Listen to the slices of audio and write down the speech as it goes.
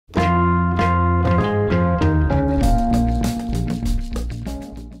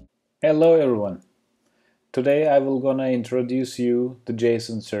Hello everyone. Today I will gonna introduce you the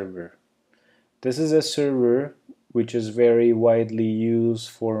JSON server. This is a server which is very widely used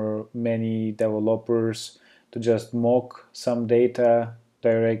for many developers to just mock some data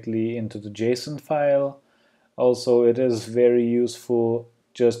directly into the JSON file. Also, it is very useful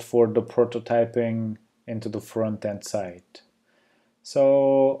just for the prototyping into the front-end side.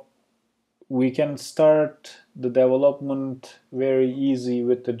 So we can start the development very easy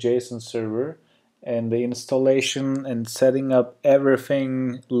with the JSON server, and the installation and setting up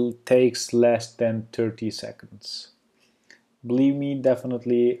everything takes less than 30 seconds. Believe me,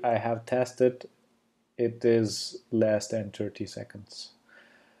 definitely I have tested, it is less than 30 seconds.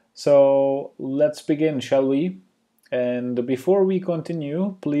 So let's begin, shall we? And before we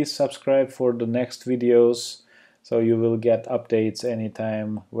continue, please subscribe for the next videos so you will get updates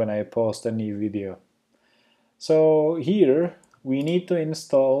anytime when I post a new video. So here we need to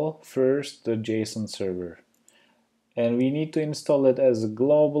install first the JSON server, and we need to install it as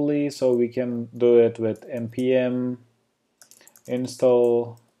globally, so we can do it with npm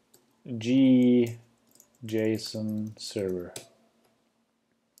install json-server.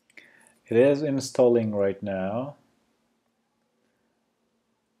 It is installing right now.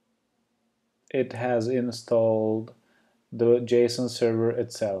 It has installed the JSON server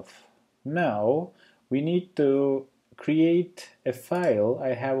itself. Now we need to create a file.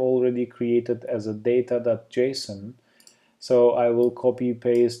 I have already created as a data.json, so I will copy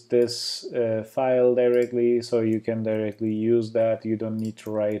paste this file directly, so you can directly use that. You don't need to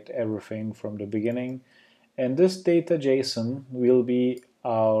write everything from the beginning. And this data.json will be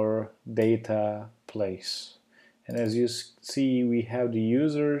our data place. And as you see, we have the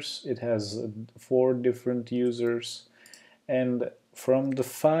users. It has 4 different users, and from the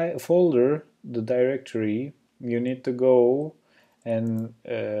folder, the directory, you need to go and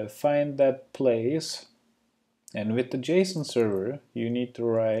find that place. And with the JSON server, you need to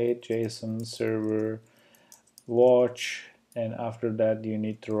write JSON server watch, and after that you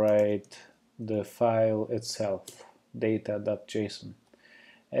need to write the file itself, data.json.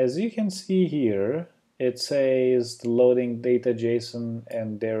 As you can see here, it says the loading data.json,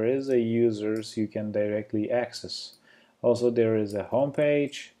 and there is a users you can directly access. Also, there is a home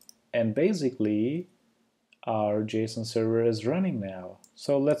page, and basically our JSON server is running now.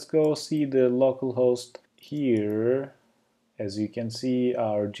 So let's go see the localhost here. As you can see,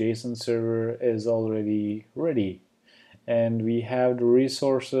 our JSON server is already ready, and we have the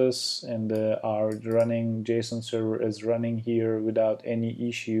resources, and our running JSON server is running here without any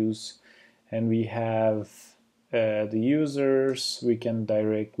issues. And we have the users we can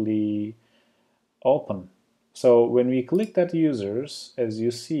directly open. So when we click that users, as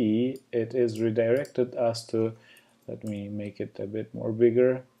you see, it is redirected us to, let me make it a bit more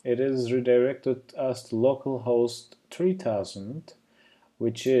bigger, it is redirected us to localhost 3000,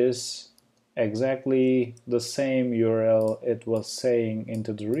 which is exactly the same URL it was saying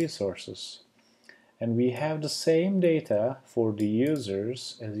into the resources. And we have the same data for the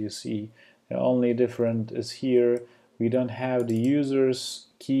users, as you see. The only difference is here, we don't have the users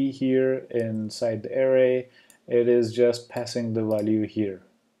key here inside the array. It is just passing the value here.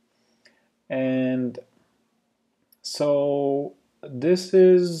 And so this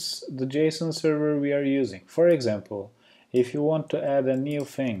is the JSON server we are using. For example, if you want to add a new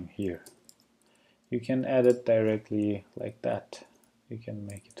thing here, you can add it directly like that. You can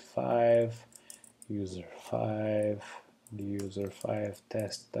make it 5, user 5, user 5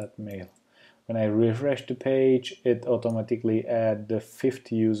 test.mail. When I refresh the page, it automatically adds the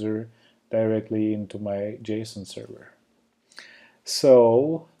 5th user directly into my JSON server.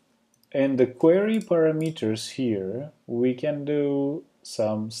 So in the query parameters here, we can do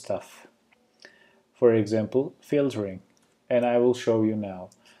some stuff. For example, filtering, and I will show you now.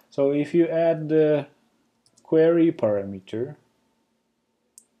 So if you add the query parameter,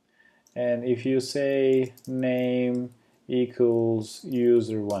 and if you say name equals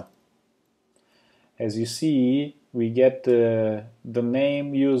user1, as you see, we get the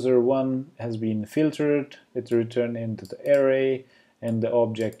name user1 has been filtered, it returned into the array, and the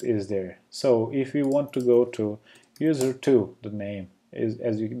object is there. So if we want to go to user2, the name is,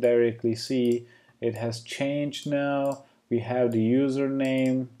 as you can directly see, it has changed now. We have the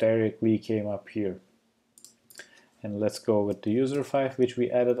username directly came up here. And let's go with the user5, which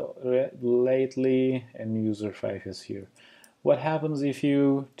we added lately, and user5 is here. What happens if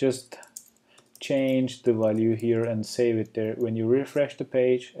you just change the value here and save it there? When you refresh the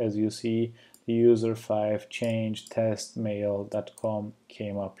page, as you see, the user5 change testmail.com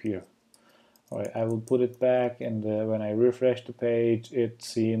came up here. Alright, I will put it back, and when I refresh the page it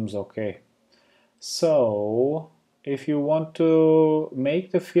seems okay. So if you want to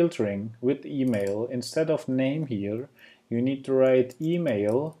make the filtering with email, instead of name here, you need to write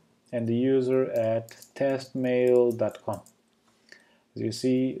email and the user at testmail.com. As you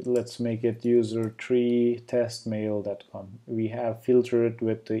see, let's make it user3 testmail.com. We have filtered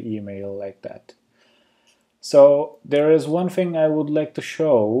with the email like that. So there is one thing I would like to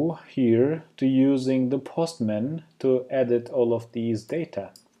show here, to using the postman to edit all of these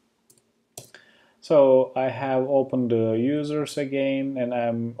data. So I have opened the users again, and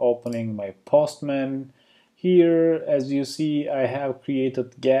I'm opening my postman. Here, as you see, I have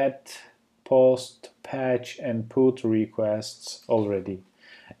created get, post, patch, and put requests already.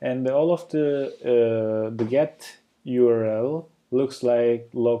 And all of the get URL looks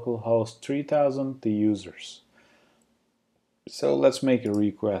like localhost 3000, the users. So let's make a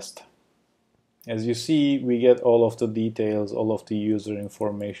request. As you see, we get all of the details, all of the user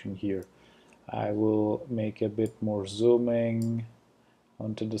information here. I will make a bit more zooming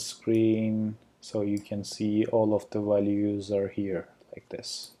onto the screen so you can see all of the values are here like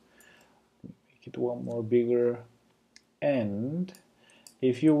this. Make it one more bigger. And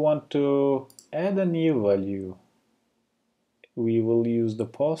if you want to add a new value, we will use the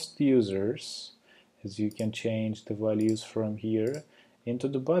post users. As you can change the values from here. Into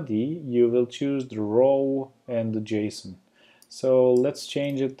the body, you will choose the row and the JSON. So let's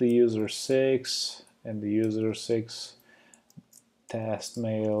change it to user 6 and the user 6 test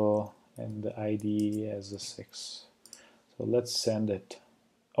mail and the ID as a 6. So let's send it.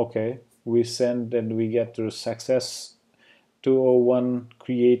 Okay, we send and we get the success 201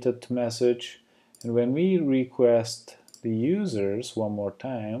 created message. And when we request the users one more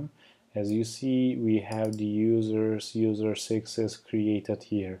time, as you see, we have the users, user 6 is created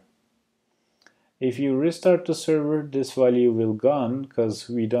here. If you restart the server, this value will gone because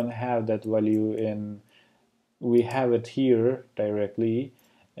we don't have that value in, we have it here directly,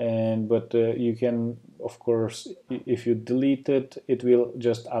 and but you can, of course, if you delete it, it will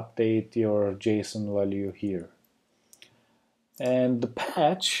just update your JSON value here. And the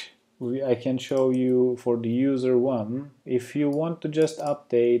patch, I can show you for the user one. If you want to just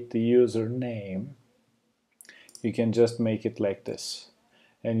update the username, you can just make it like this,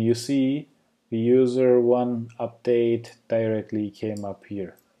 and you see the user one update directly came up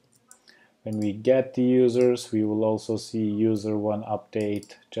here. When we get the users, we will also see user one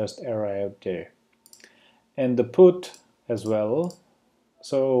update just arrived there. And the put as well.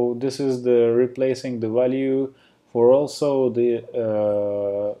 So this is the replacing the value for also the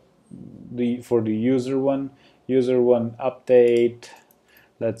for the user one update.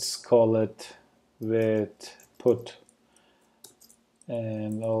 Let's call it with put,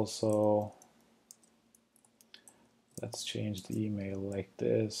 and also let's change the email like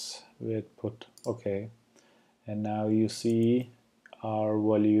this with put. Okay, and now you see our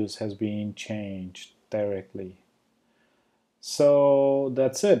values has been changed directly. So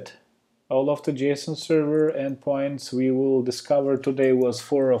that's it. All of the JSON server endpoints we will discover today was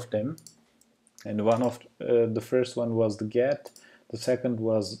 4 of them, and one of the first one was the get, the second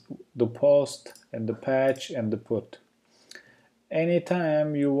was the post, and the patch, and the put.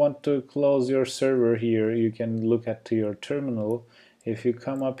 Anytime you want to close your server here, you can look at your terminal. If you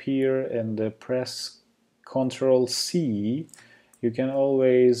come up here and press Ctrl C, you can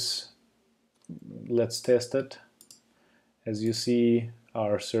always, let's test it. As you see,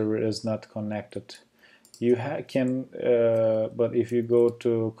 our server is not connected. You can, but if you go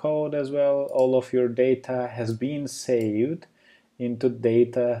to code as well, all of your data has been saved into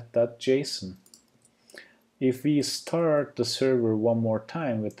data.json. If we start the server one more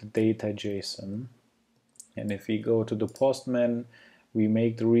time with the data.json, and if we go to the postman, we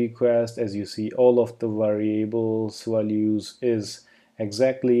make the request, as you see, all of the variables values is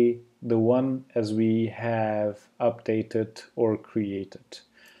exactly the one as we have updated or created.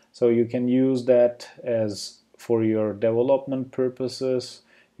 So you can use that as for your development purposes.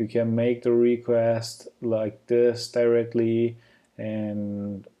 You can make the request like this directly,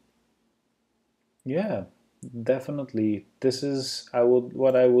 and yeah, definitely this is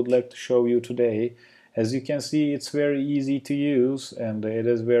what I would like to show you today. As you can see, it's very easy to use and it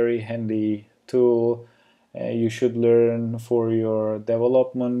is very handy tool. You should learn for your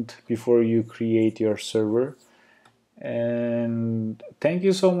development before you create your server. And thank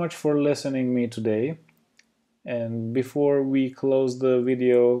you so much for listening me today. And before we close the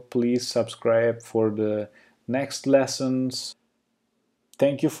video, please subscribe for the next lessons.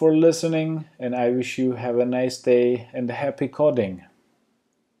 Thank you for listening, and I wish you have a nice day and happy coding.